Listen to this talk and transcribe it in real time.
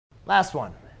Last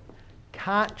one,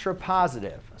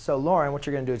 contrapositive. So Lauren, what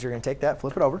you're going to do is you're going to take that,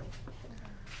 flip it over.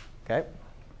 OK.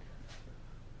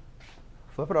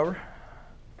 Flip it over.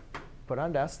 Put it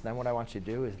on desk. Then what I want you to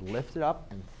do is lift it up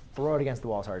and throw it against the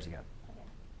wall as hard as you can.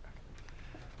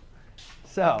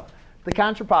 So the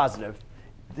contrapositive.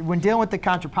 When dealing with the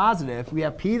contrapositive, we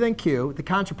have P then Q. The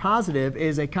contrapositive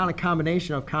is a kind of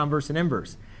combination of converse and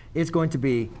inverse. It's going to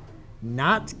be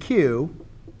not Q,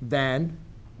 then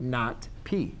not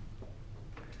P.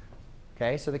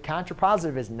 OK, so the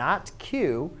contrapositive is not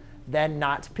Q, then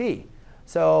not P.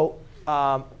 So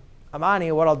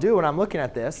Amani, what I'll do when I'm looking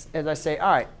at this is I say,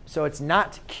 all right, so it's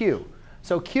not Q.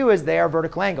 So Q is they are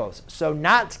vertical angles. So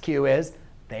not Q is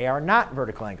they are not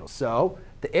vertical angles. So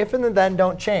the if and the then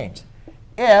don't change.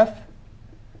 If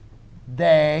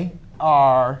they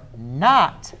are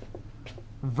not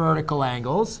vertical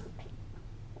angles,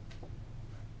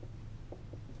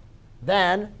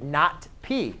 then not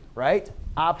P, right?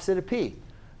 Opposite of P.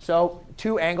 So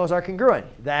two angles are congruent.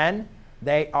 Then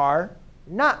they are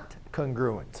not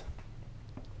congruent.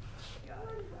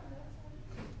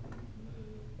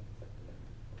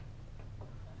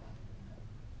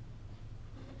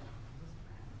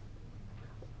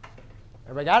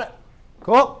 Everybody got it?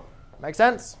 Cool? Make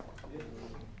sense?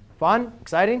 Fun?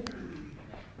 Exciting?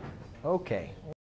 OK.